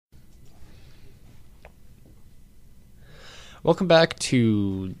Welcome back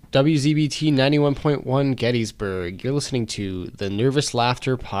to WZBT 91.1 Gettysburg. You're listening to the Nervous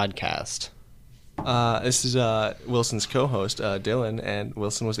Laughter Podcast. This is Wilson's co-host, Dylan, and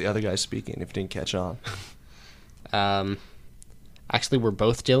Wilson was the other guy speaking, if you didn't catch on. Actually, we're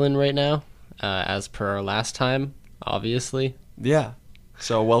both Dylan right now, as per our last time, obviously. Yeah.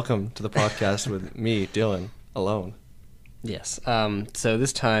 So welcome to the podcast with me, Dylan, alone. Yes. So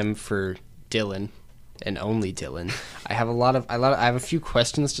this time for Dylan, and only Dylan, I have I have a few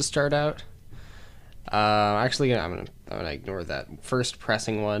questions to start out. Actually, I'm gonna ignore that first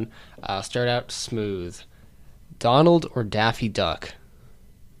pressing one. Start out smooth. Donald or Daffy Duck?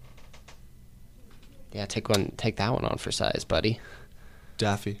 Yeah, take that one on for size, buddy.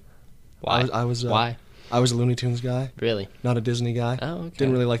 Daffy. Why? Why? I was a Looney Tunes guy. Really? Not a Disney guy. Oh, okay.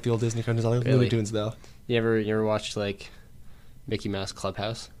 Didn't really like the old Disney cartoons. I like Really? Looney Tunes though. You ever watched like Mickey Mouse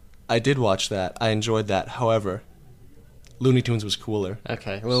Clubhouse? I did watch that. I enjoyed that. However, Looney Tunes was cooler.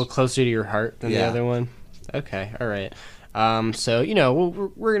 Okay, a little closer to your heart than the Yeah. other one. Okay, all right. So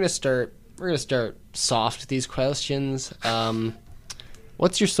we're gonna start soft with these questions.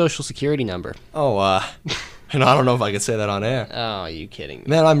 What's your social security number? Oh, and I don't know if I could say that on air. Oh, are you kidding me?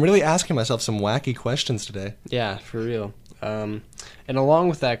 Man, I'm really asking myself some wacky questions today. Yeah, for real. And along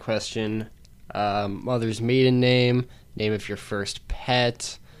with that question, mother's maiden name, name of your first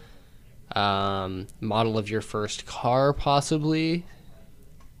pet, model of your first car, possibly.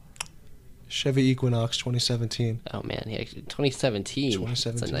 Chevy Equinox 2017. Oh man, yeah, 2017.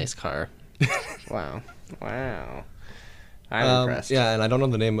 2017. That's a nice car. Wow. I'm impressed. Yeah, and I don't know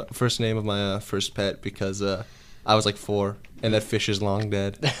the first name of my first pet because I was like 4, and that fish is long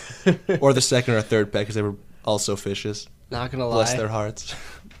dead. Or the second or third pet because they were also fishes. Not gonna lie. Bless their hearts.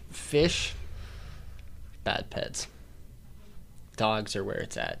 Fish, bad pets. Dogs are where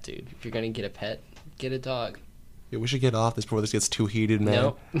it's at, dude. If you're gonna get a pet, get a dog. Yeah, we should get off this before this gets too heated, man.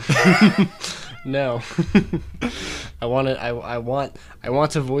 No. No. I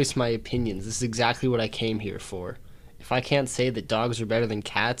want to voice my opinions. This is exactly what I came here for. If I can't say that dogs are better than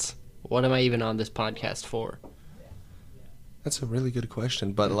cats, what am I even on this podcast for? That's a really good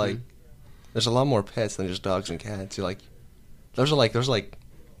question, but like, there's a lot more pets than just dogs and cats. Those are like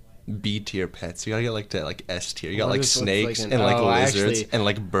B tier pets. You gotta get like to like S tier. You got What like is- what's snakes like an- and like oh, lizards actually- and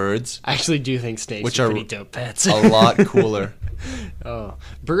like birds, I actually do think snakes which are are pretty dope pets. a lot cooler. Oh,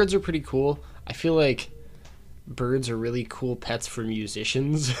 birds are pretty cool. I feel like birds are really cool pets for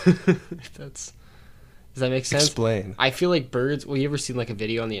musicians. Does that make sense? Explain. I feel like birds. Well, you ever seen like a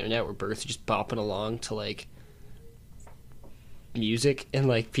video on the internet where birds are just bopping along to like music and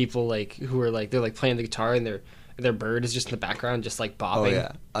like people like who are like they're like playing the guitar and their bird is just in the background just like bopping,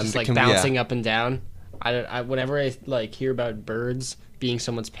 yeah. just It like can- bouncing up and down. I whenever I like hear about birds being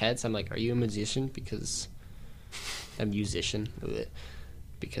someone's pets, I'm like, are you a musician? Because a musician,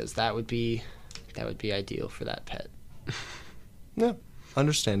 because that would be ideal for that pet. Yeah,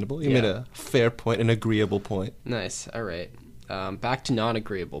 understandable. You Yeah. made a fair point, an agreeable point. Nice. All right. Back to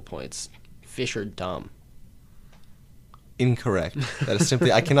non-agreeable points. Fish are dumb. Incorrect. That is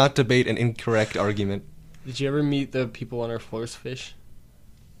simply, I cannot debate an incorrect argument. Did you ever meet the people on our floor's fish?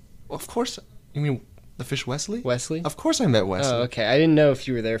 Well, of course. You mean the fish Wesley? Wesley? Of course I met Wesley. Oh, okay. I didn't know if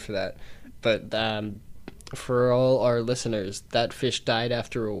you were there for that. But for all our listeners, that fish died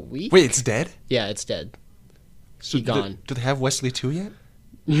after a week. Wait, it's dead? Yeah, it's dead. So He gone. Do they have Wesley 2 yet?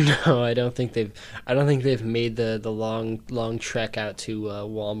 No, I don't think they've made the long trek out to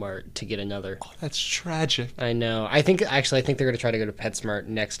Walmart to get another. Oh, that's tragic. I know. I think they're gonna try to go to PetSmart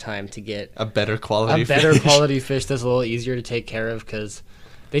next time to get A better quality a better fish. quality fish that's a little easier to take care of because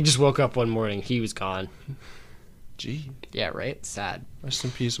they just woke up one morning, he was gone. Gee, Yeah, right. Sad. rest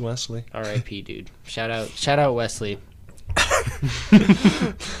in peace, Wesley. R.I.P. Dude. Shout out Wesley.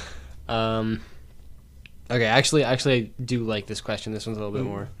 Okay, actually, I do like this question. This one's a little bit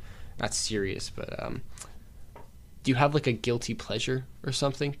more, not serious, but do you have like a guilty pleasure or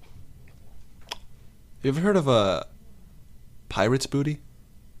something? You ever heard of a pirate's booty?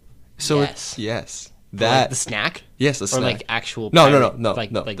 So Yes. yes. Or, That like the snack, yes, the or snack. like actual No, pirate, no,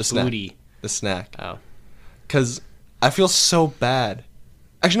 like no, like the snack. booty. The snack. Oh, Because I feel so bad.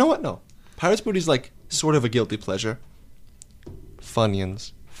 Actually, you know what? No. Pirate's booty's like sort of a guilty pleasure.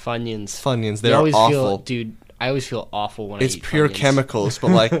 Funyuns. Funyuns. They're always awful. Dude, I always feel awful when It's I eat pure Funyuns. chemicals,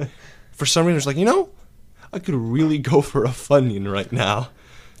 but like, for some reason, it's like, I could really go for a Funyun right now.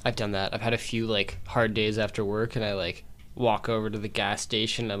 I've done that. I've had a few like hard days after work, and I like walk over to the gas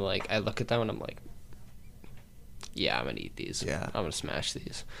station. And I'm like, I look at them, and I'm like, yeah, I'm gonna eat these. Yeah. I'm gonna smash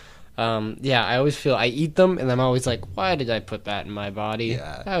these. Yeah, I always feel I eat them, and I'm always like, why did I put that in my body?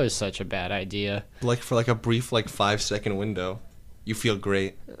 Yeah. That was such a bad idea. Like for like a brief like 5 second window, you feel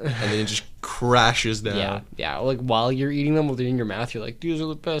great, and then it just crashes down. Yeah, yeah. Like while you're eating them, while they're in your mouth, you're like, these are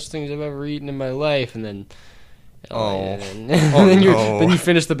the best things I've ever eaten in my life, and then. Oh. And Oh, then, no. then you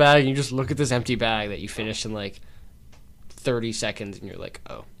finish the bag, and you just look at this empty bag that you finished in like 30 seconds, and you're like,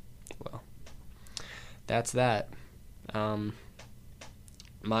 oh, well, that's that.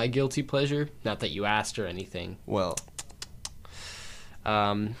 My guilty pleasure, not that you asked or anything, Well,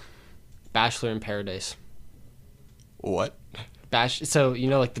 Bachelor in Paradise. what? So, you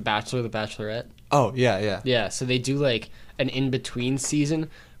know, like The Bachelor, The Bachelorette? Oh, yeah, yeah. Yeah, so they do like an in-between season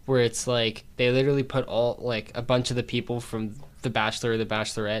where it's like they literally put all like a bunch of the people from The Bachelor or The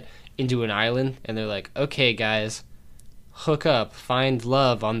Bachelorette into an island, and they're like, okay, guys, hook up, find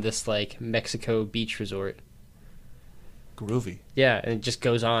love on this like Mexico beach resort. Groovy. Yeah, and it just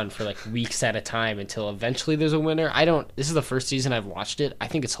goes on for like weeks at a time until eventually there's a winner. This is the first season I've watched it. I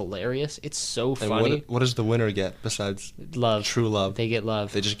think it's hilarious. It's so And funny. what does the winner get besides Love. true love? They get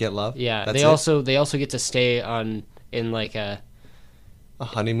love. They just get love? Yeah, That's they also get to stay in like a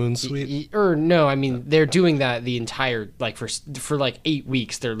honeymoon suite? or no, I mean they're doing that the entire like for like 8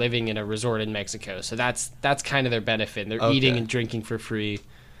 weeks they're living in a resort in Mexico. So that's kind of their benefit. They're Okay. eating and drinking for free.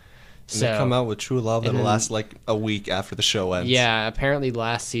 And So they come out with true love that'll then- last like a week after the show ends. yeah, apparently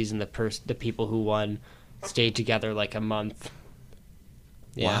last season the people who won stayed together like a month.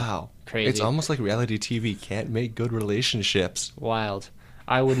 Yeah, Wow. crazy. It's almost like reality TV can't make good relationships. Wild.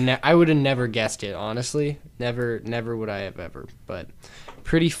 I would have never guessed it, honestly. Never would I have ever. But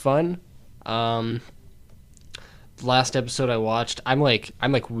pretty fun. Last episode I watched, I'm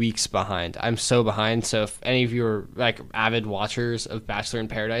like weeks behind. I'm so behind. So if any of you are like avid watchers of Bachelor in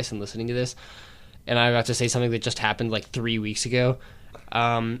Paradise and listening to this, and I'm about to say something that just happened like 3 weeks ago,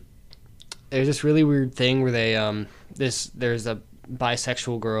 there's this really weird thing where they there's a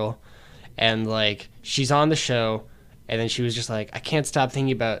bisexual girl, and like she's on the show, and then she was just like, I can't stop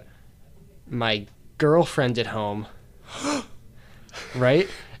thinking about my girlfriend at home, right?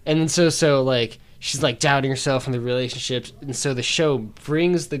 And then so like she's like doubting herself in the relationships, and so the show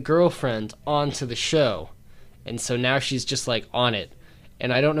brings the girlfriend onto the show, and so now she's just like on it,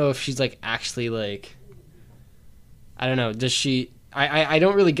 and I don't know if she's like actually like, I don't know, does she? I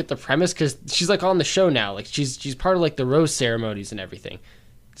don't really get the premise because she's like on the show now, like she's part of like the rose ceremonies and everything.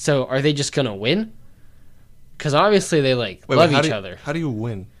 So are they just gonna win? Because obviously they like love each other. How do you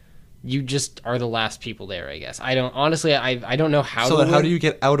win? You just are the last people there, I guess. I don't honestly. I don't know how. So to then how win. do you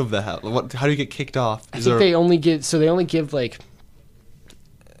get out of the house? How do you get kicked off? I think they only give like.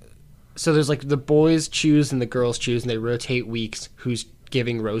 So there's like the boys choose and the girls choose, and they rotate weeks who's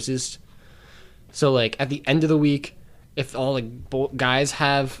giving roses. So like at the end of the week, if all the guys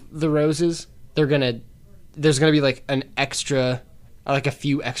have the roses, there's gonna be like an extra, like a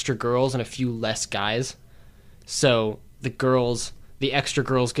few extra girls and a few less guys. So the extra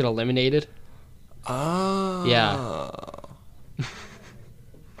girls get eliminated. Oh. Yeah.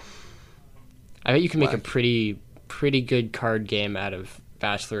 I bet you can make a Whack. pretty good card game out of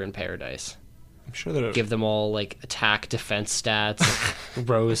Bachelor in Paradise. I'm sure that Give them all like attack, defense stats,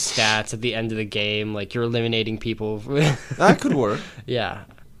 rose stats at the end of the game. Like you're eliminating people. that could work. Yeah.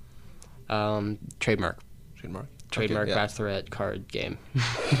 Trademark Trademark. Okay, yeah. Bachelorette card game.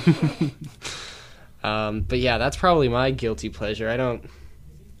 But yeah, that's probably my guilty pleasure. I don't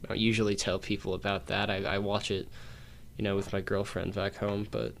usually tell people about that. I watch it, with my girlfriend back home.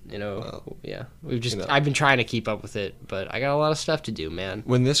 But yeah, I've been trying to keep up with it, but I got a lot of stuff to do, man.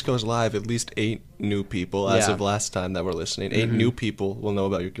 When this goes live, at least 8 new people, as Yeah. of last time that were listening, 8 new people will know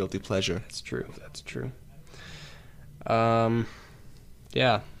about your guilty pleasure. That's true.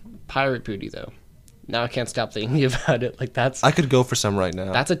 Yeah, pirate booty though. Now I can't stop thinking about it. Like I could go for some right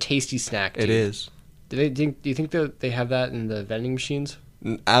now. that's a tasty snack. Dude. It is. Do you think that they have that in the vending machines?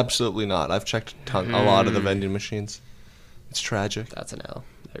 Absolutely not. I've checked a lot of the vending machines. It's tragic. That's an L.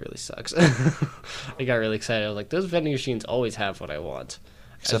 That really sucks. I got really excited. I was like, those vending machines always have what I want.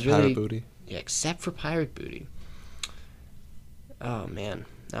 Except pirate booty. Yeah, except for pirate booty. Oh man,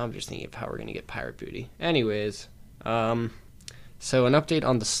 now I'm just thinking of how we're gonna get pirate booty. Anyways, so an update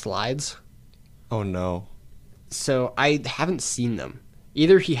on the slides. Oh no. So I haven't seen them.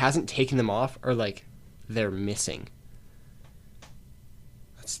 Either he hasn't taken them off, or like they're missing.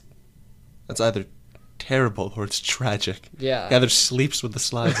 That's either terrible or it's tragic. Yeah. He either sleeps with the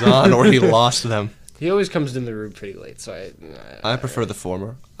slides on or he lost them. He always comes in the room pretty late, so I prefer the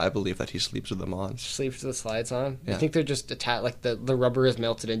former. I believe that he sleeps with them on. sleeps with the slides on. Yeah. I think they're just attached, like the rubber is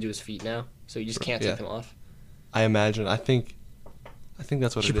melted into his feet now, so you just can't Yeah. take them off. I imagine. I think I think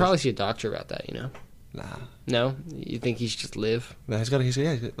that's what You it should is. probably see a doctor about that, you know? Nah. No? You think he should just live? No,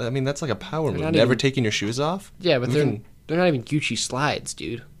 yeah. I mean, that's like a power They're move. not Never even- taking your shoes off. Yeah, but We they're, can- they're not even Gucci slides,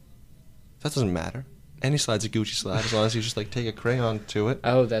 dude. That doesn't matter. Any slide's a Gucci slide as long as you just like take a crayon to it.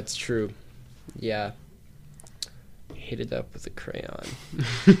 Oh, that's true. Yeah. Hit it up with a crayon.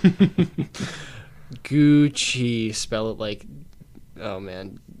 Gucci. Spell it like, oh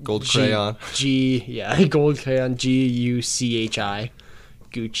man. Gold crayon. Yeah, gold crayon. Guchi.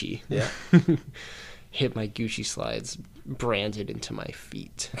 Gucci. Yeah. Hit my Gucci slides branded into my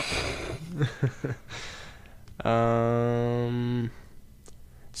feet.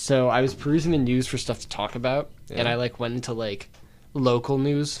 So I was perusing the news for stuff to talk about, and Yeah. I like went into like local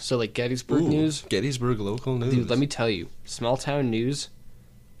news, so like Gettysburg Ooh, news. Gettysburg local news. Dude, let me tell you, small town news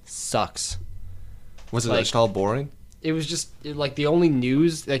sucks. Was it like- just all boring? It was just like the only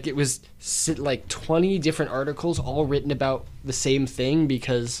news, like it was like 20 different articles all written about the same thing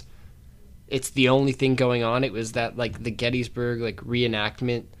because it's the only thing going on. It was that like the Gettysburg like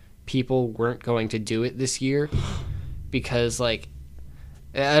reenactment people weren't going to do it this year because like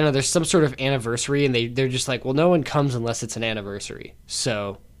I don't know, there's some sort of anniversary and they're just like, well, no one comes unless it's an anniversary.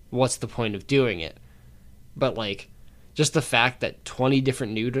 So what's the point of doing it? But like just the fact that 20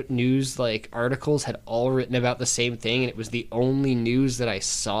 different news like articles had all written about the same thing and it was the only news that I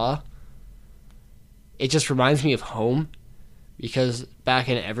saw, it just reminds me of home because back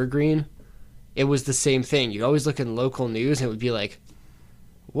in Evergreen, it was the same thing. You'd always look in local news and it would be like,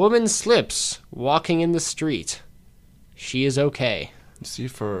 woman slips walking in the street. She is okay. See,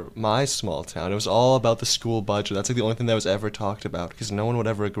 for my small town, it was all about the school budget. That's like the only thing that was ever talked about because no one would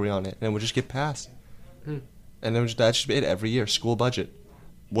ever agree on it, and it would just get passed. And then that should be it every year. School budget.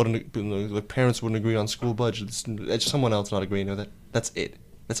 The parents wouldn't agree on school budget. It's someone else not agreeing with it. That's it.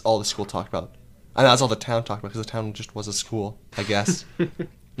 That's all the school talked about. And that's all the town talked about because the town just was a school, I guess.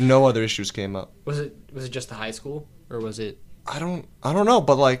 No other issues came up. Was it just the high school or was it? I don't know,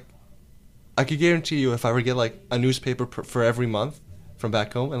 but like, I could guarantee you if I were to get like a newspaper for every month from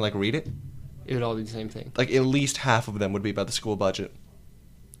back home and like read it, It would all be the same thing. like at least half of them would be about the school budget.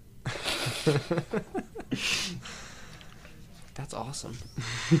 That's awesome.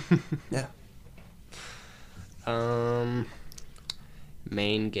 Yeah.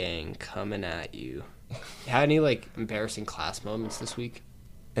 Main gang coming at you. Had any like embarrassing class moments this week?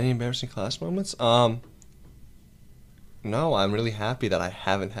 Any embarrassing class moments? No, I'm really happy that I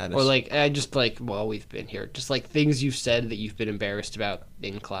haven't had. Or like I just like while we've been here, just like things you've said that you've been embarrassed about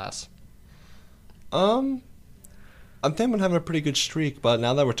in class. I think I'm having a pretty good streak, but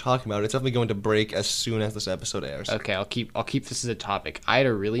now that we're talking about it, it's definitely going to break as soon as this episode airs. Okay, I'll keep this as a topic. I had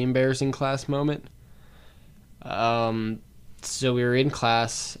a really embarrassing class moment. So we were in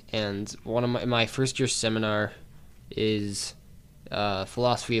class, and one of my first year seminar is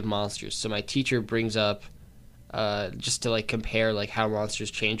philosophy of monsters. So my teacher brings up just to like compare like how monsters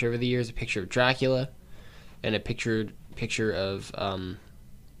change over the years, a picture of Dracula and a picture of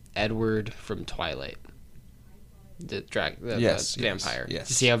Edward from Twilight. The Yes, vampire. yes.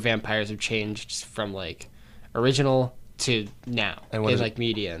 To see how vampires have changed just from like original to now And what in is it? like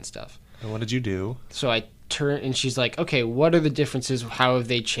media and stuff. And what did you do? So I turn and she's like, "Okay, what are the differences? How have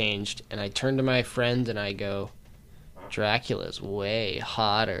they changed?" And I turn to my friend and I go, "Dracula's way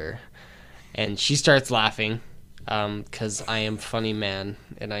hotter." And she starts laughing because I am funny man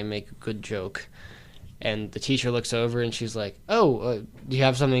and I make a good joke. And the teacher looks over and she's like, "Oh, do you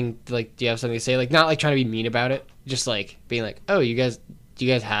have something to say?" Like not like trying to be mean about it, just like being like, "Oh, do you guys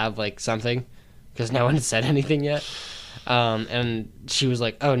have like something?" Because no one had said anything yet. And she was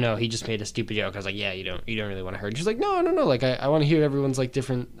like, "Oh no, he just made a stupid joke." I was like, "Yeah, you don't really want to hurt." She's like, "No. Like I want to hear everyone's like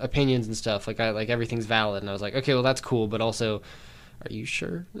different opinions and stuff. Like everything's valid." And I was like, "Okay, well that's cool, but also, are you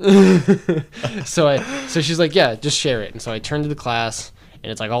sure?" So she's like, "Yeah, just share it." And so I turned to the class,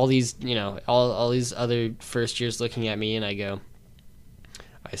 and it's like all these, all these other first years looking at me, and I go,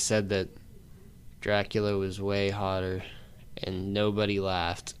 "I said that Dracula was way hotter," and nobody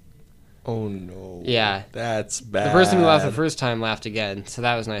laughed. Oh no. Yeah. That's bad. The person who laughed the first time laughed again, so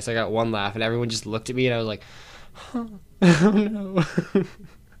that was nice. I got one laugh, and everyone just looked at me, and I was like, "Huh. Oh no."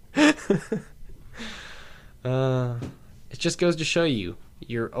 It just goes to show you,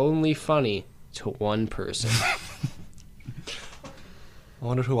 you're only funny to one person. I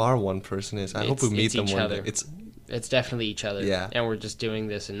wonder who our one person is. I hope we meet It's them each one other. day. It's definitely each other. Yeah. And we're just doing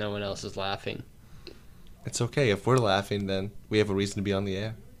this, and no one else is laughing. It's okay. If we're laughing, then we have a reason to be on the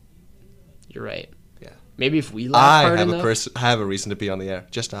air. You're right. Yeah. Maybe if we laugh I hard have enough. have a reason to be on the air.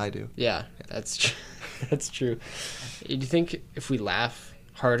 Just I do. Yeah, that's true. That's true. Do you think if we laugh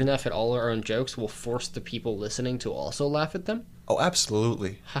hard enough at all our own jokes, we'll force the people listening to also laugh at them? Oh,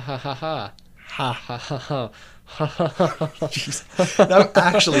 absolutely. Ha ha ha ha. Ha ha ha ha. Ha ha ha ha. Jeez. I'm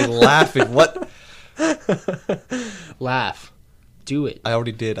actually laughing. What? Laugh. Do it. I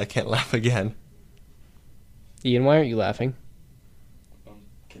already did. I can't laugh again. Ian, why aren't you laughing? I'm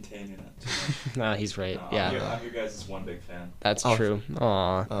containing it. Nah, he's right. No, Yeah. I'm your guys' one big fan. That's Oh. true.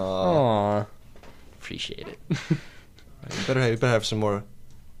 Aw. Aw. Aw. Appreciate it. You better have some more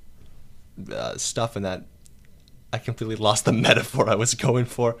stuff in that. I completely lost the metaphor I was going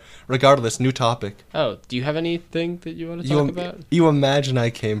for. Regardless, new topic. Oh, do you have anything that you want to talk about? You imagine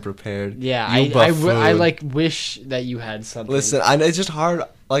I came prepared. Yeah, You I buffoon. like wish that you had something. Listen, it's just hard.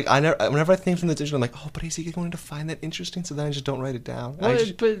 Like whenever I think from the digital, I'm like, oh, but is he going to find that interesting? So then I just don't write it down.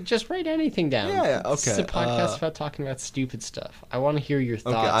 But just write anything down. Yeah, okay, It's a podcast about talking about stupid stuff. I want to hear your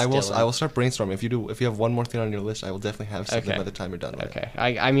thoughts. Okay, I will. Dylan. I will start brainstorming. If you have one more thing on your list, I will definitely have something Okay. by the time you're done with it. Okay.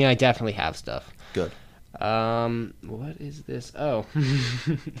 I mean, I definitely have stuff. Good. What is this? Oh,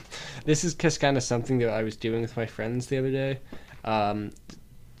 this is just kind of something that I was doing with my friends the other day.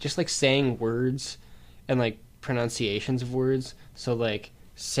 Just like saying words and like pronunciations of words. So like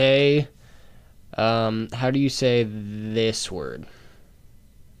say, how do you say this word?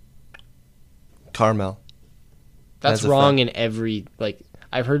 Carmel. That's As a wrong fact. in every like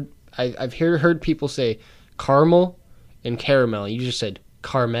I've heard people say caramel and caramel. You just said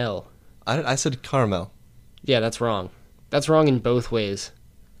Carmel. I said Carmel. Yeah, that's wrong. That's wrong in both ways.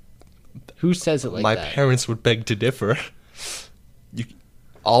 Who says it like My that? parents would beg to differ.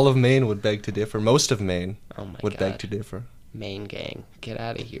 All of Maine would beg to differ. Most of Maine Oh my would beg God. to differ. Main gang, get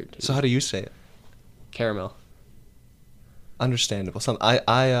out of here, dude. So how do you say it? Caramel. Understandable.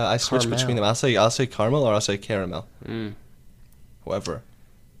 I switch Carmel. between them. I'll say caramel or I'll say caramel. Mm. However,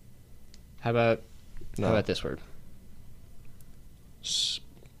 How about no. how about this word?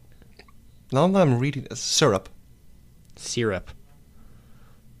 Now I'm reading syrup. Syrup.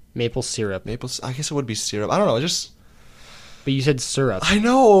 Maple syrup. Maple. I guess it would be syrup. I don't know. Just. But you said syrup. I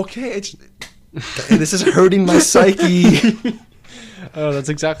know. Okay. This is hurting my psyche. Oh, that's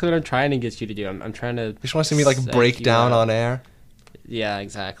exactly what I'm trying to get you to do. I'm trying to. You just want to see me like psych break you down out. on air? Yeah,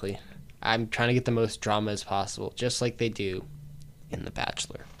 exactly. I'm trying to get the most drama as possible, just like they do in The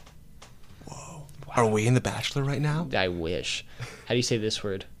Bachelor. Whoa. Are we in The Bachelor right now? I wish. How do you say this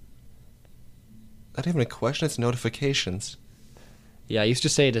word? Not even a question. It's notifications. Yeah, I used to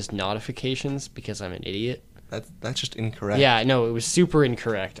say it as notifications because I'm an idiot. That's just incorrect. Yeah, no, it was super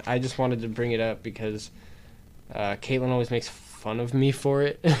incorrect. I just wanted to bring it up because Caitlin always makes fun of me for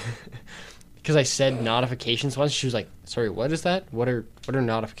it. Because I said notifications once. She was like, sorry, what is that? What are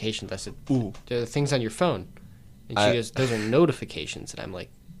notifications? I said, Ooh. they're the things on your phone. And she goes, those are notifications. And I'm like,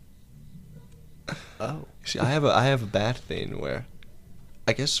 oh. See, I have a bad thing where,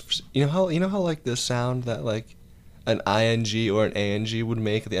 I guess you know how like the sound that like an ing or an ang would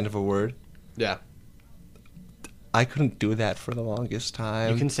make at the end of a word. Yeah. I couldn't do that for the longest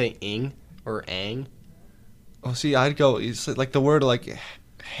time. You can say ing or ang. Oh, see, I'd go. It's like the word like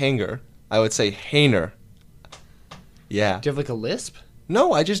hanger. I would say hainer. Yeah. Do you have like a lisp?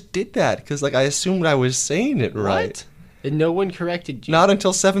 No, I just did that because like I assumed I was saying it right. What? And no one corrected you. Not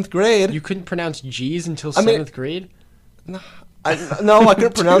until 7th grade. You couldn't pronounce G's until I mean- 7th grade? No, I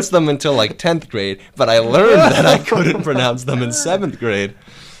couldn't pronounce them until like 10th grade, but I learned that I couldn't pronounce them in 7th grade.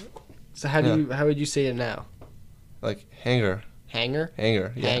 So how how would you say it now? Like hanger, Hanger?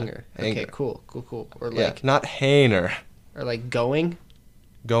 hanger, yeah. Hanger. Okay, Hanger. cool. Or Yeah, like not hainer. or like going?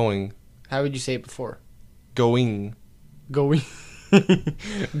 Going, How would you say it before? going. Going.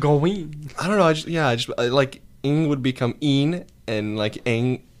 Going. I don't know. Like ing would become een, and like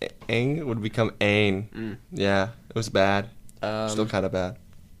eng would become ain. Mm. Yeah, it was bad. Still kind of bad.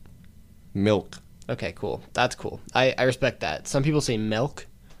 Milk, Okay, cool. That's cool. I respect that. Some people say milk,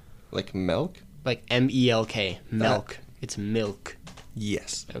 like milk. like MELK. Milk. It's milk.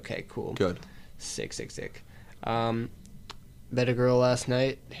 Yes. Okay, cool. Good. Sick. Met a girl last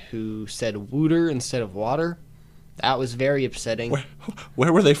night who said wooter instead of water. That was very upsetting.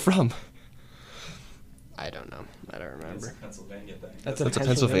 Where were they from? I don't know. I don't It's remember. a Pennsylvania thing. That's a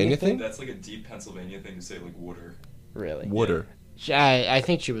Pennsylvania thing? That's like a deep Pennsylvania thing to say like water. Really? Wooder. I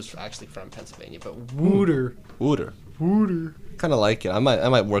think she was actually from Pennsylvania, but wooter. Wooder. Wooter. Kind of like it. I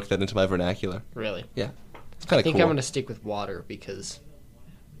might work that into my vernacular. Really? Yeah. It's kind I of think cool. I'm going to stick with water because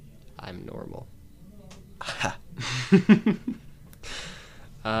I'm normal.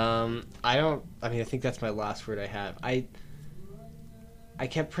 I think that's my last word I have. I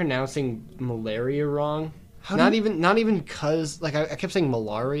kept pronouncing malaria wrong. Not even cuz like I kept saying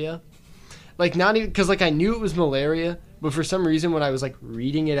malaria. Like not even cuz like I knew it was malaria, but for some reason when I was like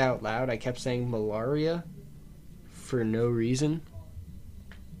reading it out loud, I kept saying malaria. for no reason,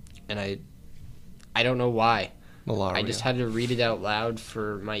 and I don't know why. Malaria. I just had to read it out loud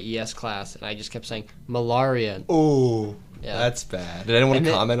for my ES class, and I just kept saying malaria. Oh, Yeah. that's bad. Did anyone And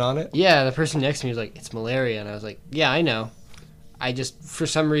then- comment on it? Yeah, the person next to me was like, "It's malaria," and I was like, "Yeah, I know." I just, for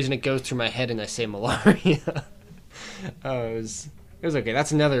some reason, it goes through my head, and I say malaria. Oh, it was okay.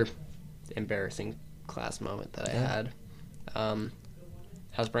 That's another embarrassing class moment that I Yeah. had.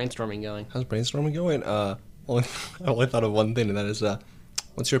 How's brainstorming going? How's brainstorming going? Only, I only thought of one thing, and that is,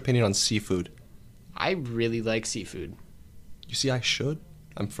 what's your opinion on seafood? I really like seafood. You see, I should.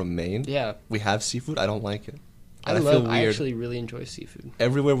 I'm from Maine. Yeah, We have seafood. I don't like it. I And I feel weird. actually really enjoy seafood.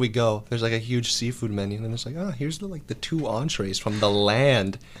 Everywhere we go, there's like a huge seafood menu, and then it's like, here's the two entrees from the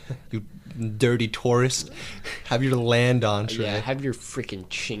land. You dirty tourist, have your land entree. Yeah, have your freaking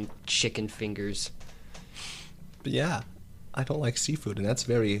chicken fingers. But yeah, I don't like seafood, and that's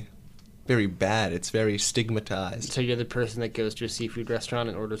very, very bad. It's very stigmatized. So you're the person that goes to a seafood restaurant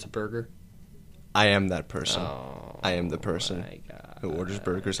and orders a burger? I am that person. Oh, I am the person my God. who orders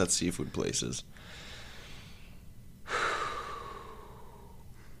burgers at seafood places.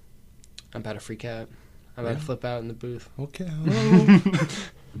 I'm about to freak out. I'm about to Yeah. flip out in the booth. Okay. I'm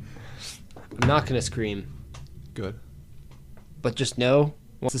not gonna scream, Good. but just know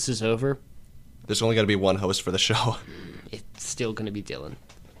once this is over, There's only got to be one host for the show. it's still gonna be Dylan.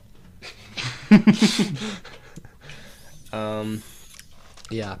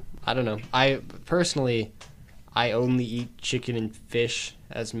 Yeah, I don't know. I personally, I only eat chicken and fish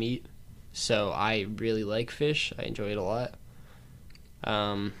as meat, so I really like fish. I enjoy it a lot.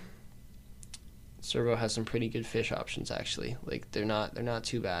 Servo has some pretty good fish options actually. Like they're not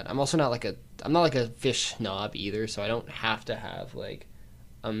too bad. I'm also not like a fish snob either, so I don't have to have like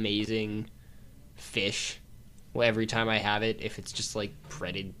amazing fish. Well, every time I have it, if it's just like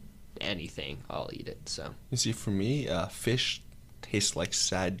breaded anything, I'll eat it. So You see, for me, fish tastes like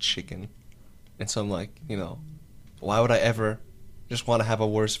sad chicken. And so I'm like, why would I ever just want to have a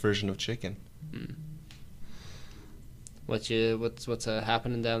worse version of chicken? what's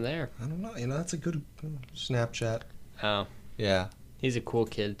happening down there? I don't know. That's a good Snapchat. Oh, Yeah. he's a cool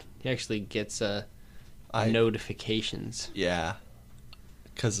kid. He actually gets I notifications. Yeah.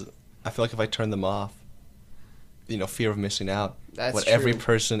 Because I feel like if I turn them off, fear of missing out. That's what true.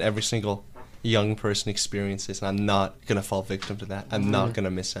 every single young person experiences, and I'm not going to fall victim to that. I'm not going to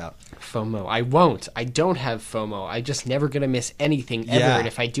miss out. FOMO. I won't. I don't have FOMO. I just never gonna miss anything ever, Yeah. and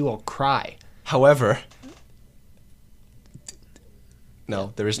if I do, I'll cry. However,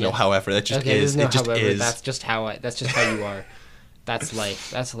 no, there is no Yeah. however. That just Okay, is. there's no It just however. is. That's just how you are. That's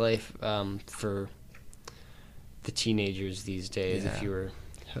life. That's life for the teenagers these days. Yeah.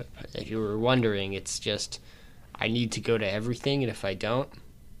 If you were wondering, it's just I need to go to everything, and if I don't,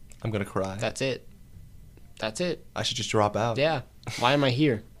 I'm going to cry. that's it. That's it. I should just drop out. Yeah. Why am I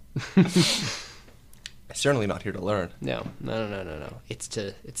here? I'm certainly not here to learn. No. It's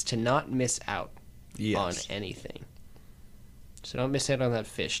to not miss out Yes. on anything. So don't miss out on that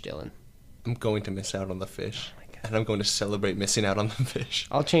fish, Dylan. I'm going to miss out on the fish. Oh my God. And I'm going to celebrate missing out on the fish.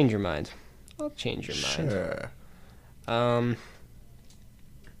 I'll change your mind. I'll change your mind. Sure.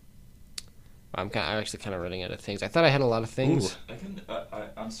 I'm actually kind of running out of things. I thought I had a lot of things. I can.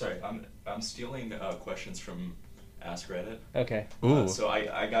 I'm sorry. I'm stealing questions from Ask Reddit. Okay. Ooh. So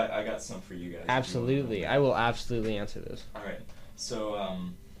I got some for you guys. if you want. Absolutely. I will absolutely answer this. All right. So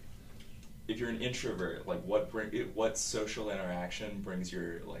if you're an introvert, like what social interaction brings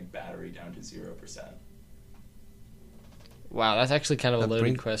your battery down to 0%? Wow, that's actually kind of a That loaded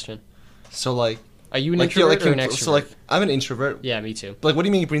bring- question. So, like... Are you an yeah, introvert or an extrovert? So, I'm an introvert. Yeah, me too. But, what do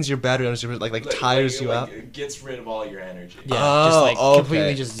you mean it brings your battery down to 0%? Like tires you out? It gets rid of all your energy. Yeah, Oh, just like okay.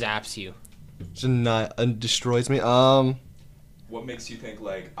 completely just zaps you. Destroys me? What makes you think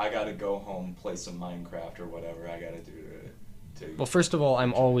I gotta go home, play some Minecraft or whatever I gotta do to Well, first of all,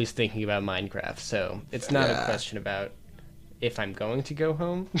 I'm always thinking about Minecraft, so it's not a Yeah. question about if I'm going to go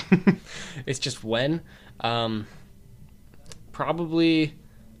home. It's just when. Probably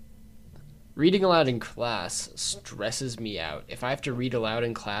reading aloud in class stresses me out. If I have to read aloud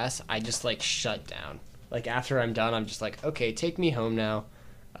in class, I just shut down. After I'm done, I'm just okay, take me home now.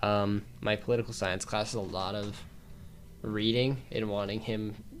 My political science class is a lot of reading and wanting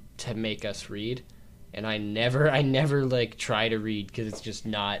him to make us read. And I never try to read because it's just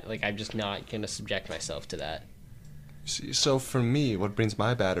not I'm just not gonna subject myself to that. So, for me, what brings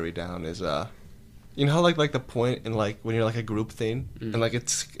my battery down is, you know how, the point in, when you're, a group thing? Mm. And,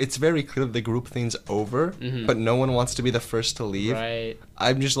 it's very clear that the group thing's over, Mhm. but no one wants to be the first to leave. Right.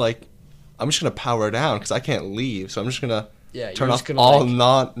 I'm just gonna power down because I can't leave. So I'm just gonna Yeah, you're turn just off gonna, all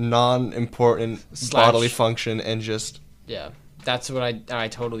like, non-important Slash. bodily function and just Yeah, that's what I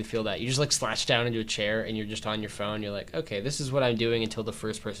totally feel that. You just like slouch down into a chair and you're just on your phone. You're like, okay, this is what I'm doing until the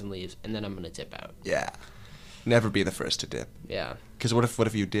first person leaves, and then I'm gonna dip out. never be the first to dip. Yeah, Because what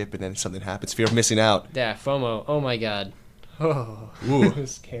if you dip and then something happens? Fear of missing out. yeah, FOMO. Oh my god. Oh, Ooh.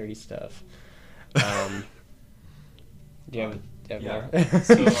 scary stuff. Do you have Yeah. more?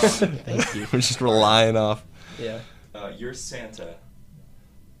 So, Thank you. We're just relying off. Yeah. You're Santa,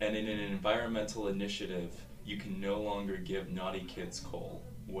 and in an environmental initiative, you can no longer give naughty kids coal.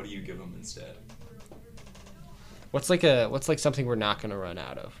 What do you give them instead? What's like something we're not gonna run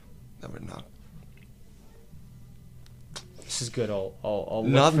out of? No, we're not. This is good. I'll look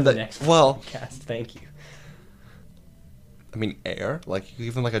Not for the that- next well- podcast. Thank you. I mean, air. Like you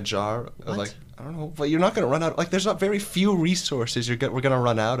give them like a jar of What? like I don't know, but you're not gonna run out. Like there's not very few resources we're gonna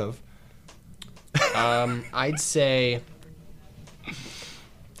run out of. I'd say.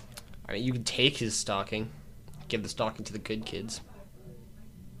 I mean, you could take his stocking, give the stocking to the good kids.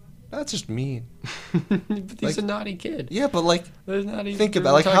 That's just mean. But he's Like- a naughty kid. Yeah, but like There's not even. think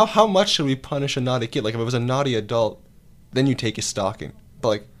about like how much should we punish a naughty kid? Like if it was a naughty adult, then you take his stocking. But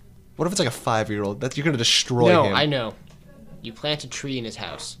like, what if it's like a 5-year-old? That you're gonna destroy No, him. I know. You plant a tree in his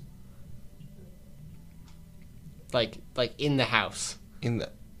house. Like in the house. In the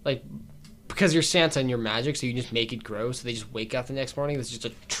Like, because you're Santa and you're magic, so you just make it grow. So they just wake up the next morning. There's just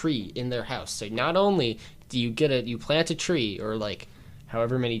a tree in their house. So not only do you you plant a tree, or like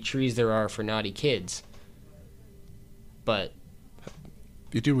however many trees there are for naughty kids, but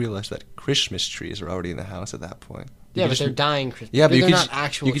you do realize that Christmas trees are already in the house at that point. You yeah, could but just- they're dying Christmas. Yeah, but you they're could not just,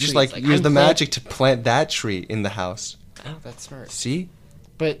 actual. you could just trees. like use I'm the plant- magic to plant that tree in the house. Oh, that's smart. See?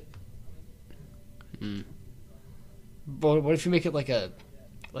 But, but what if you make it like a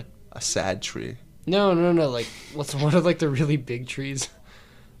A sad tree. no. Like what are like the really big trees,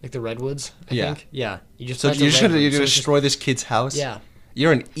 like the redwoods? I Yeah. think. Yeah. You just So plant a you're redwood, gonna so it's destroy this kid's house? Yeah,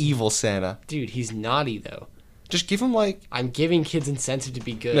 You're an evil Santa. dude, he's naughty though. Just give him like I'm giving kids incentive to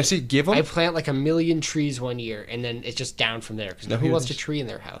be good. no, see, give him I plant like 1,000,000 trees one year, and then it's just down from there. Because Now who hear wants this. a tree in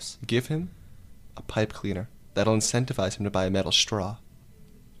their house? give him a pipe cleaner. That'll incentivize him to buy a metal straw.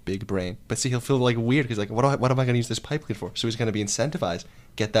 Big brain. But see, he'll feel like weird because like, what am I going to use this pipe cleaner for? So he's going to be incentivized.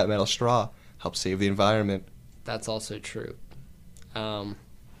 Get that metal straw. Help save the environment. That's also true. You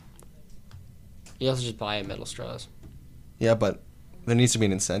also just buy metal straws. Yeah, but there needs to be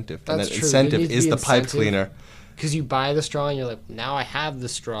an incentive. That's and that true. There incentive needs to is be the pipe incentive. cleaner. Because you buy the straw and you're like, now I have the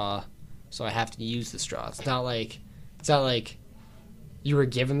straw, so I have to use the straw. It's not like you were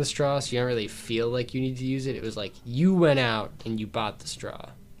given the straw, so you don't really feel like you need to use it. It was like you went out and you bought the straw.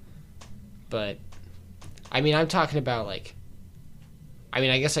 But I mean, I'm talking about like, I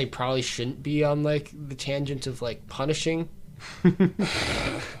mean, I guess I probably shouldn't be on like the tangent of like punishing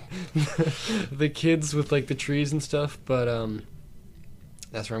the kids with like the trees and stuff, but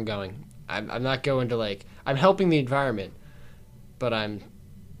that's where I'm going. I'm not going to like, I'm helping the environment, but I'm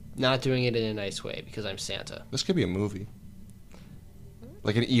not doing it in a nice way because I'm Santa. This could be a movie.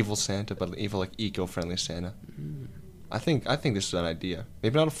 Like an evil Santa, but an evil, like, eco-friendly Santa. I think this is an idea.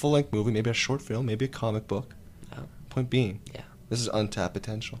 Maybe not a full-length movie, maybe a short film, maybe a comic book. Oh. Point being, Yeah. this is untapped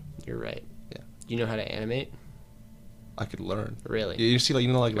potential. You're right. Yeah. You know how to animate? I could learn. Really? You see, like,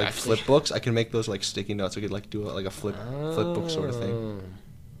 like Actually- flip books? I can make those, like, sticky notes. I could, like, do, like, a flip book sort of thing. Oh,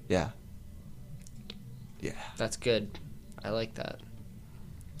 Yeah. Yeah. That's good. I like that.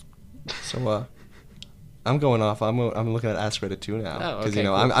 So, I'm going off. I'm looking at Ask Reddit 2 now. Oh, Because, okay,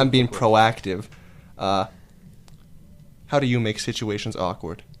 cool, I'm being cool. proactive. How do you make situations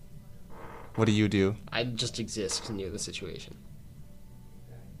awkward? What do you do? I just exist near the situation.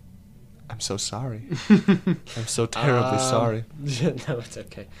 I'm so sorry. I'm so terribly sorry. No, it's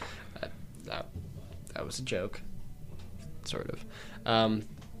okay. That was a joke. Sort of.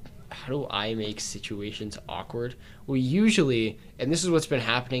 How do I make situations awkward? Well, usually, and this is what's been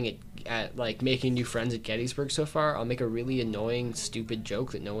happening at like making new friends at Gettysburg so far, I'll make a really annoying, stupid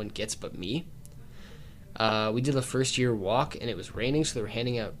joke that no one gets but me. We did the first year walk, and it was raining, so they were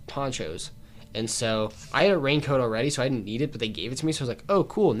handing out ponchos. And so I had a raincoat already, so I didn't need it, but they gave it to me, so I was like, oh,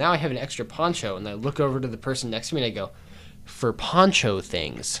 cool, now I have an extra poncho. And I look over to the person next to me, and I go, for poncho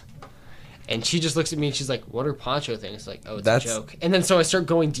things. And she just looks at me, and she's like, what are poncho things? Like, oh, it's That's- a joke. And then so I start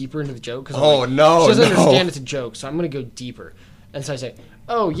going deeper into the joke. Cause Oh, I'm like, no, she doesn't no. understand it's a joke, so I'm going to go deeper. And so I say,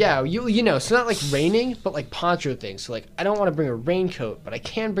 oh, yeah, you know, it's not like raining, but like poncho things. So, like, I don't want to bring a raincoat, but I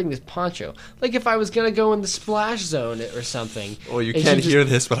can bring this poncho. Like, if I was going to go in the splash zone or something. Oh, you And can't she just- hear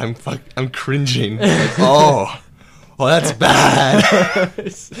this, but I'm cringing. Like, oh, that's bad.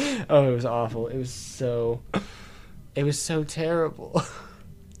 Oh, it was awful. It was so... It was so terrible.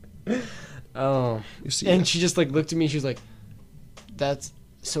 Oh, You see, and she just like looked at me. She was like, "That's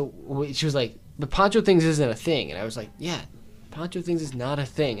so." She was like, "The poncho things isn't a thing," and I was like, "Yeah, poncho things is not a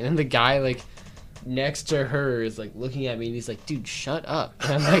thing." And then the guy like next to her is like looking at me, and he's like, "Dude, shut up."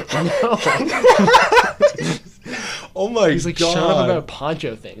 And I'm like, "No." oh my He's like, god! "Shut up about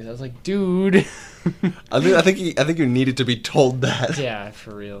poncho things." I was like, "Dude." I think you needed to be told that. Yeah,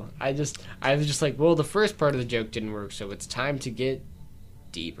 for real. I was just like, well, the first part of the joke didn't work, so it's time to get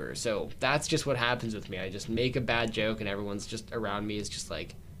deeper. So that's just what happens with me. I just make a bad joke, and everyone's just around me is just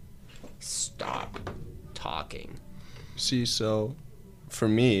like, stop talking. See, so for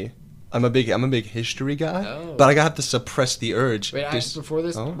me, I'm a big history guy, Oh. but I have to suppress the urge. Wait, before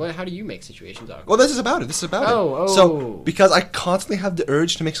this, Oh. how do you make situations awkward? Well, this is about it. Oh. So, because I constantly have the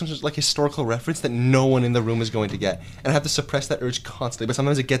urge to make some sort of, like, historical reference that no one in the room is going to get, and I have to suppress that urge constantly. But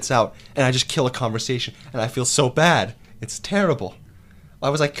sometimes it gets out, and I just kill a conversation, and I feel so bad. It's terrible. I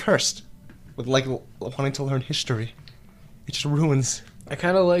was like cursed with like wanting to learn history. It just ruins. I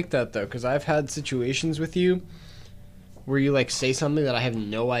kind of like that though, because I've had situations with you where you like say something that I have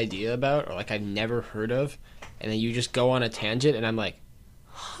no idea about, or like I've never heard of, and then you just go on a tangent, and I'm like,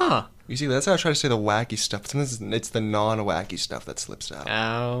 huh. You see, that's how I try to say the wacky stuff. Sometimes it's the non-wacky stuff that slips out.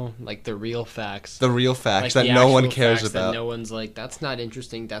 Oh, like the real facts. The real facts Like that the no one actual cares facts that about. no one's like, that's not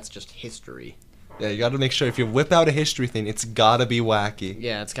interesting, that's just history. Yeah, you got to make sure if you whip out a history thing, it's got to be wacky.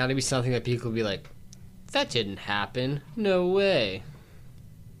 Yeah, it's got to be something that people will be like, that didn't happen. No way.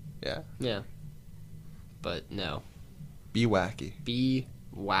 Yeah. Yeah. But no. Be wacky. Be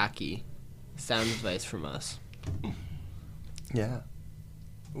wacky. Sound advice from us. Yeah.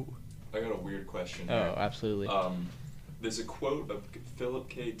 I got a weird question Oh, here. absolutely. There's a quote of Philip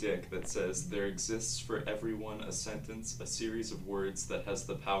K. Dick that says, "There exists for everyone a sentence, a series of words that has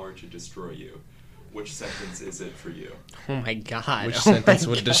the power to destroy you." Which sentence is it for you? Oh my god. Which Oh sentence my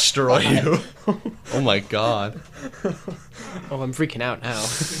would God. destroy you? Oh my god. Oh, I'm freaking out now.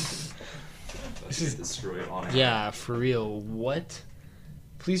 This is destroyed on. Yeah, for real. What?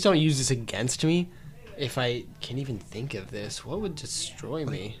 Please don't use this against me. If I can even think of this, what would destroy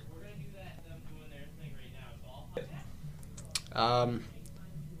me?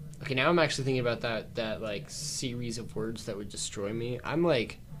 Okay, now I'm actually thinking about that like series of words that would destroy me. I'm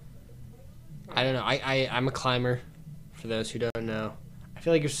like, I don't know. I'm a climber. For those who don't know, I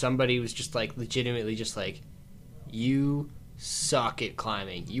feel like if somebody was just like legitimately just like, you suck at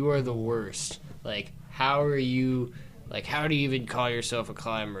climbing. You are the worst. Like, how are you? Like, how do you even call yourself a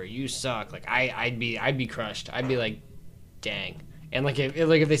climber? You suck. Like, I'd be crushed. I'd be like, dang. And like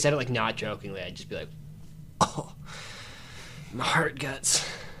if they said it like not jokingly, I'd just be like, oh, my heart guts.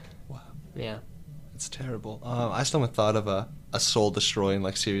 Wow. Yeah. It's terrible. I still haven't thought of a soul destroying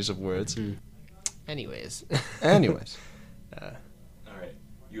like series of words. Anyways. Anyways. Alright.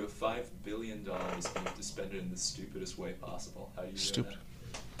 You have $5 billion and you have to spend it in the stupidest way possible. How do you do Stupid.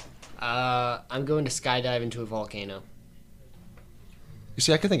 that? I'm going to skydive into a volcano. You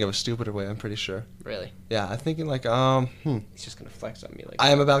see, I could think of a stupider way, I'm pretty sure. Really? Yeah, I'm thinking like, He's just gonna flex on me like. I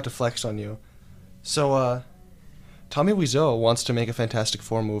am about to flex on you. So, Tommy Wiseau wants to make a Fantastic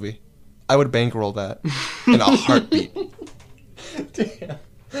Four movie. I would bankroll that in a heartbeat. Damn.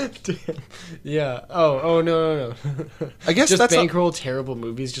 Yeah. Oh no. I guess just that's bankroll terrible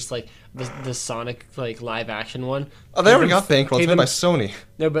movies, just like the Sonic like live action one. Oh, they Pay already them- got bankrolled. pay It's made by them- Sony.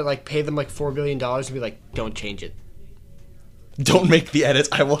 No, but like pay them like $4 billion and be like, don't change it, Don't make the edits.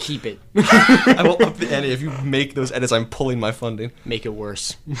 I will keep it, I will up the ante. If you make those edits, I'm pulling my funding. make it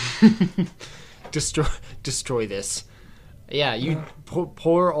worse. Destroy this. Yeah, you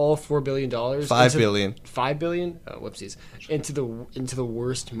pour all $4 billion. $5 billion. $5 billion? Oh, whoopsies! Into the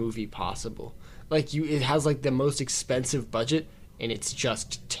worst movie possible. Like it has like the most expensive budget, and it's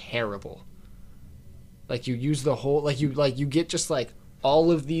just terrible. Like you use the whole you get just like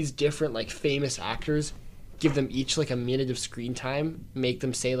all of these different like famous actors, give them each like a minute of screen time, make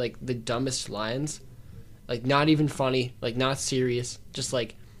them say like the dumbest lines, like not even funny, like not serious, just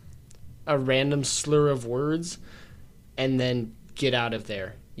like a random slur of words. And then get out of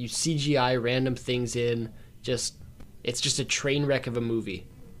there. You CGI random things in. It's just a train wreck of a movie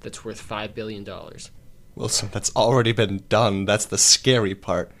that's worth $5 billion. Wilson, that's already been done. That's the scary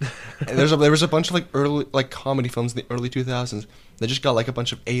part. And there was a bunch of like early like comedy films in the early 2000s that just got like a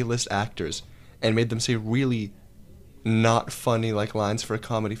bunch of A-list actors and made them say really not funny like lines for a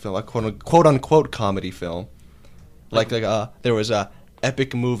comedy film, a quote unquote comedy film. Like there was a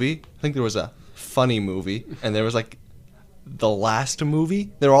epic movie. I think there was a funny movie, and there was like the last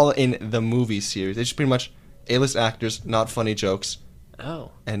movie. They're all in the movie series. They just pretty much A-list actors, not funny jokes,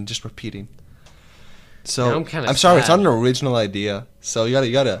 Oh. and just repeating. So Now I'm kinda I'm sorry, it's sad. not an original idea. So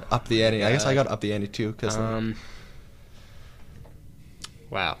you gotta up the ante. I guess I gotta up the ante too, cause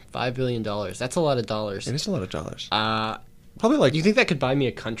Wow, $5 billion. That's a lot of dollars. it is a lot of dollars. Uh, Probably like do you think that could buy me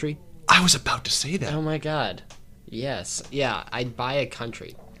a country? I was about to say that. Oh my god. Yes. Yeah, I'd buy a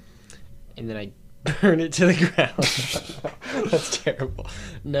country. And then I'd burn it to the ground. That's terrible.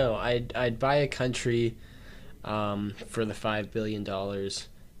 No, I'd buy a country for the $5 billion,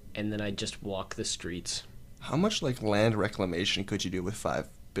 and then I'd just walk the streets. How much like land reclamation could you do with 5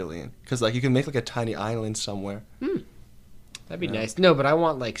 billion? Because like you can make like a tiny island somewhere. That'd be Yeah. nice. No, but I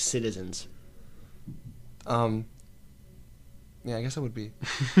want like citizens. Yeah, I guess that would be.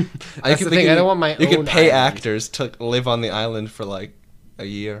 That's the thing. I don't want my You own could pay island. actors to live on the island for like a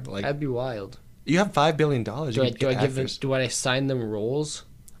year. Like That'd be wild. you have $5 billion. You Do I could get give them? actors. Do I assign them roles,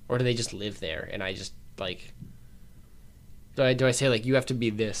 or do they just live there and I just like? Do I say like you have to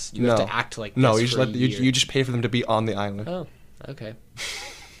be this? You have No. to act like No, this you just for a let you, year? you just pay for them to be on the island. Oh, okay.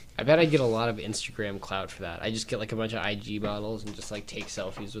 I bet I'd get a lot of Instagram clout for that. I just get like a bunch of IG models and just like take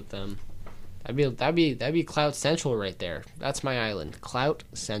selfies with them. That'd be Clout Central right there. That's my island, Clout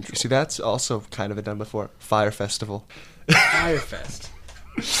Central. You see, that's also kind of been done before. Fire Festival. Firefest.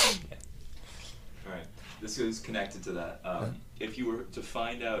 All right, this is connected to that. If you were to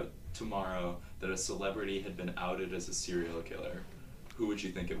find out tomorrow that a celebrity had been outed as a serial killer, who would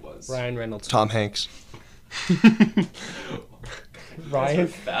you think it was? Ryan Reynolds. Tom Hanks. Ryan-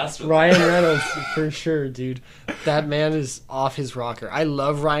 Fast with Ryan that. Reynolds for sure, dude. That man is off his rocker. I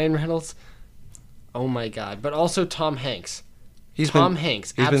love Ryan Reynolds. Oh my god! But also Tom Hanks. Tom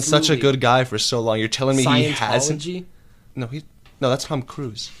Hanks. He's been such a absolutely. good guy for so long. You're telling me he hasn't? Scientology. No, that's Tom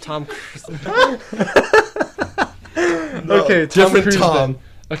Cruise. Tom Cruise. No, okay, different Cruise Tom. then.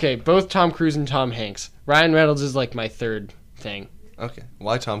 Okay, both Tom Cruise and Tom Hanks. Ryan Reynolds is like my third thing. Okay,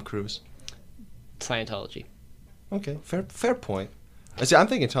 why Tom Cruise? Scientology. Okay, fair point. I see. I'm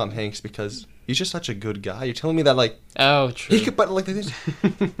thinking Tom Hanks because he's just such a good guy. You're telling me that like Oh, true. he could, but like this,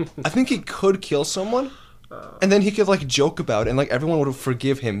 I think he could kill someone, and then he could like joke about it, and like everyone would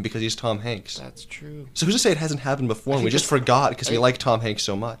forgive him because he's Tom Hanks. That's true. So who's to say it hasn't happened before? And think we just this- forgot because we I- like Tom Hanks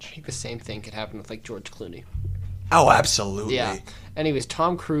so I much. think the same thing could happen with like George Clooney. Oh, absolutely. Yeah. Anyways,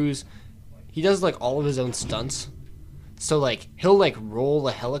 Tom Cruise, he does like all of his own stunts. So like he'll like roll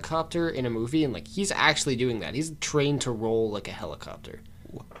a helicopter in a movie, and like he's actually doing that. He's trained to roll like a helicopter.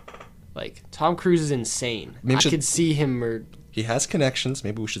 Like Tom Cruise is insane. Maybe I should- could see him He has connections.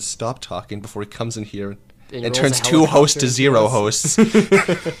 Maybe we should stop talking before he comes in here and rolls turns a 2 hosts to helicopter 0 into hosts.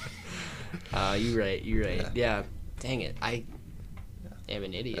 You're right. You're right. Yeah. Dang it. I am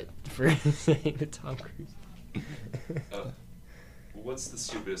an idiot for saying that Tom Cruise. What's the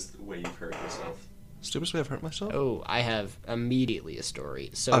stupidest way you've hurt yourself? Stupidest way I've hurt myself? Oh, I have immediately a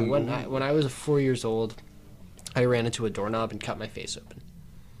story. So Um, when I was 4 years old, I ran into a doorknob and cut my face open.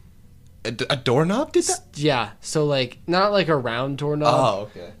 A doorknob did that? Yeah, so like not like a round doorknob. Oh,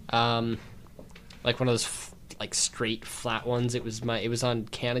 okay. Like one of those like straight flat ones. It was on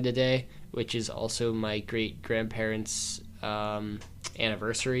Canada Day, which is also my great grandparents'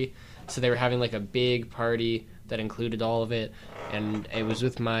 anniversary. So they were having like a big party that included all of it, and it was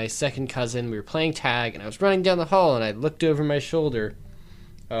with my second cousin. We were playing tag, and I was running down the hall, and I looked over my shoulder,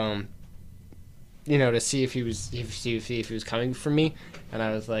 to see if he was coming for me, and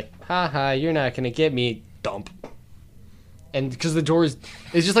I was like, "Ha, you're not gonna get me." Dump. And because the door it's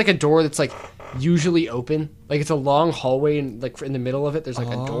just like a door that's like usually open, like it's a long hallway, and like in the middle of it, there's like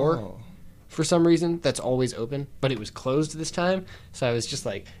a door Oh. for some reason that's always open, but it was closed this time. So I was just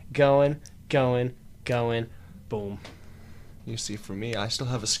like going, boom. You see, for me, I still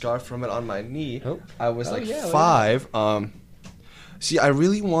have a scar from it on my knee. Oh. I was Oh, like yeah, look at 5. See, I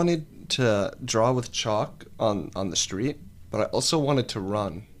really wanted to draw with chalk on the street, but I also wanted to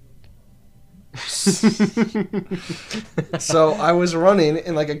run. So I was running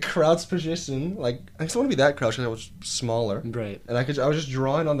in like a crouched position. Like I just want to be that crouched because I was smaller, Right. and I was just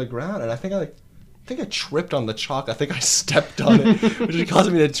drawing on the ground, and I think I tripped on the chalk. I think I stepped on it, which is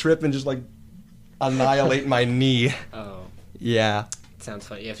causing me to trip and just like annihilate my knee. Oh, Yeah. sounds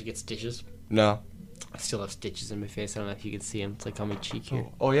funny. You have to get stitches. No. I still have stitches in my face. I don't know if you can see them. It's like on my cheek here.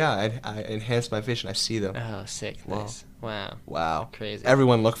 Oh yeah, I enhanced my vision. I see them. Oh, sick. Wow. Nice. Wow. Wow. Crazy.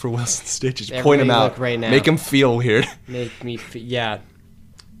 Everyone look for Wilson stitches. Point Everybody him out. look right now. Make him feel weird. Make me yeah.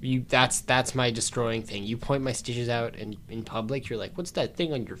 That's my destroying thing. You point my stitches out in public, you're like, "What's that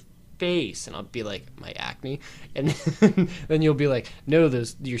thing on your face?" And I'll be like, "My acne." And then you'll be like, "No,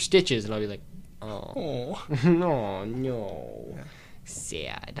 those your stitches." And I'll be like, "Oh. Oh. No, no."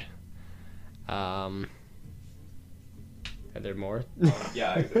 Sad. Are there more?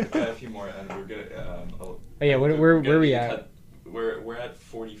 Yeah, I got a few more, and we're gonna. Oh yeah, where we You at? cut- We're at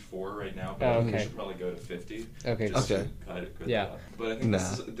 44 right now, but Oh, I think we okay. should probably go to 50. Okay. Just Okay. to cut it Yeah. off. But I think Nah.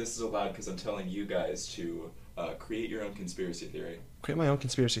 this is allowed because I'm telling you guys to create your own conspiracy theory. Create my own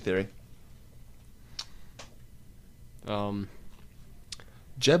conspiracy theory.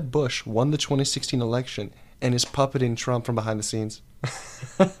 Jeb Bush won the 2016 election and is puppeting Trump from behind the scenes.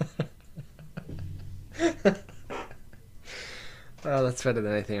 Oh, that's better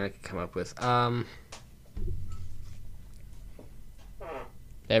than anything I could come up with.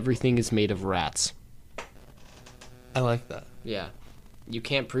 Everything is made of rats. I like that. Yeah. You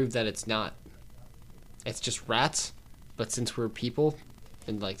can't prove that it's not. It's just rats, but since we're people,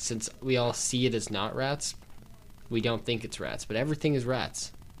 and like since we all see it as not rats, we don't think it's rats, but everything is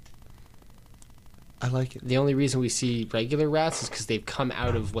rats. I like it. The only reason we see regular rats is because they've come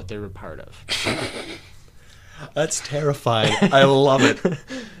out of what they're a part of. That's terrifying. I love it.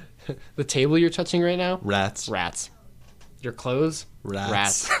 The table you're touching right now? Rats. Rats. Your clothes?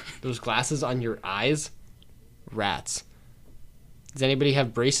 Rats. Those glasses on your eyes? Rats. Does anybody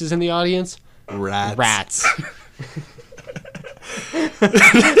have braces in the audience? Rats. Rats.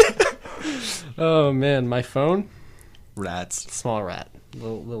 Oh man, my phone? Rats. Small rat.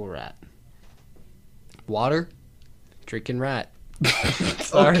 Little rat. Water? Drinking rat.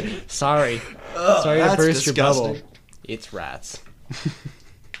 Sorry. Sorry to That's burst your bubble. disgusting. It's rats.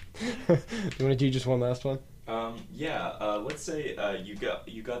 You want to do just one last one? Let's say you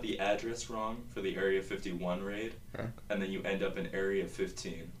got the address wrong for the Area 51 raid, Huh? and then you end up in Area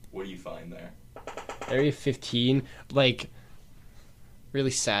 15. What do you find there? Area 15, like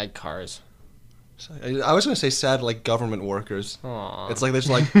really sad cars. I was gonna say sad, like government workers. Aww. It's like there's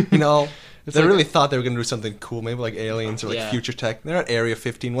like they It's really like- thought they were gonna do something cool, maybe like aliens or like Yeah. future tech. They're at Area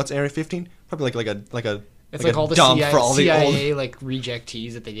 15. What's Area 15? Probably like a It's like a all the dump CIA, for all the CIA old. like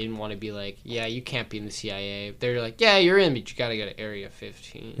rejectees that they didn't want to be like, yeah, you can't be in the CIA. They're like, yeah, you're in, but you gotta go to Area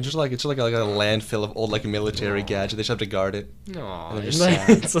 15. It's just like a landfill of old like military gadgets. They just have to guard it. Aw, And they're it's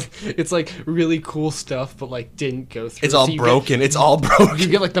just like, sad. it's like really cool stuff, but like didn't go through. It's all So you broken. It's all Get, broken. you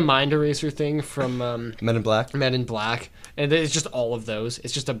get like the mind eraser thing from Men in Black. Men in Black, and it's just all of those.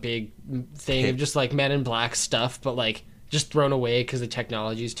 It's just a big thing of just like Men in Black stuff, but like just thrown away because the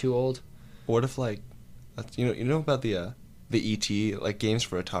technology is too old. What if like, you know about the ET like games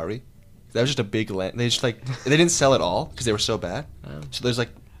for Atari? That was just a big land. They just like they didn't sell it all because they were so bad. Oh. So there's like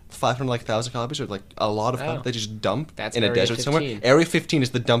 500 like 1,000 copies or like a lot of Oh. copies. They just dump That's in a Area desert 15. somewhere. Area 15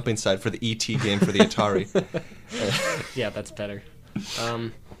 is the dumping site for the ET game for the Atari. Yeah, that's better.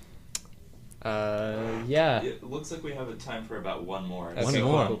 Yeah. It looks like we have a time for about one more. One Okay,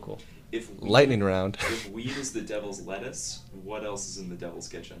 more. Cool. If weed, Lightning round. If weed is the devil's lettuce, what else is in the devil's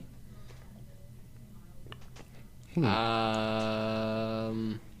kitchen?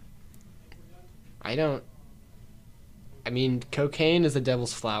 I mean, cocaine is the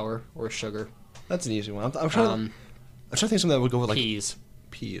devil's flower or sugar. That's an easy one. I'm trying to think of something that would go with like Peas.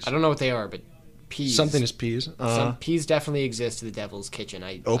 peas. I don't know what they are, but peas. Something is peas. Some peas definitely exist in the devil's kitchen.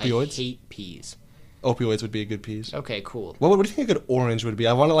 I Opioids? hate peas. Opioids would be a good peas. Okay, cool. What do you think a good orange would be?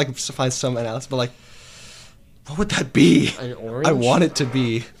 I want to like find something else, but like, what would that be? An orange? I want it to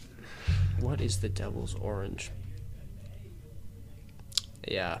be. What is the devil's orange?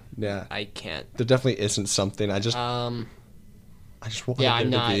 Yeah, Yeah, I can't. there definitely isn't something. I just want Yeah, it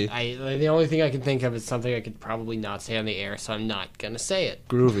I'm to not. be The only thing I can think of is something I could probably not say on the air, so I'm not gonna say it.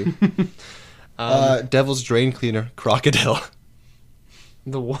 groovy. Devil's drain cleaner, crocodile.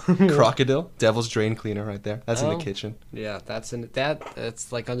 The one. Crocodile, devil's drain cleaner, right there. That's in Oh. the kitchen. Yeah, that's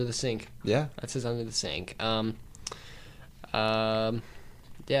like under the sink. Yeah, That's his under the sink.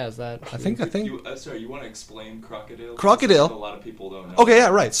 Yeah, is that? I think. You want to explain crocodile? Crocodile? A lot of people don't know. Okay, yeah,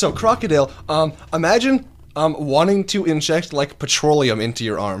 right. So crocodile. Imagine wanting to inject like petroleum into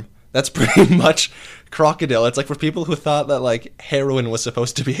your arm. That's pretty much crocodile. It's like for people who thought that like heroin was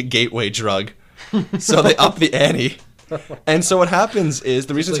supposed to be a gateway drug, so they up the ante. And so what happens is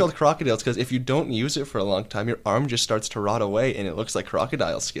the reason it's like- called crocodile is because if you don't use it for a long time, your arm just starts to rot away and it looks like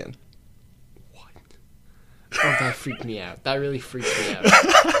crocodile skin. Oh, that freaked me out. That really freaked me out.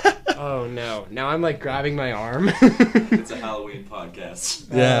 Oh no! Now I'm like grabbing my arm. It's a Halloween podcast.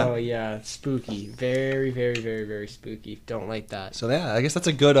 Yeah. Oh yeah, spooky. Very, very, very, very spooky. Don't like that. So yeah, I guess that's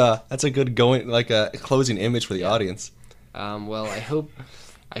a good going like a closing image for the audience. Well, I hope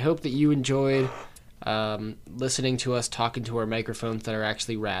that you enjoyed listening to us talking to our microphones that are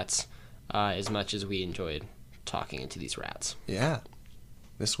actually rats as much as we enjoyed talking into these rats. Yeah.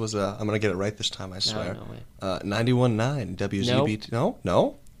 This was I'm gonna get it right this time, I swear. no way. 91.9 WZBT.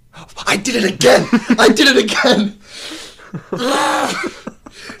 No. I did it again. I did it again.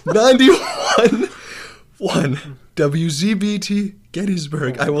 91.5 1. WZBT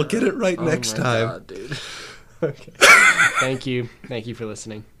Gettysburg. I will get it right Oh next my time. God, dude. Okay. Thank you for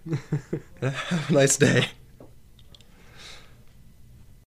listening. Have a nice day.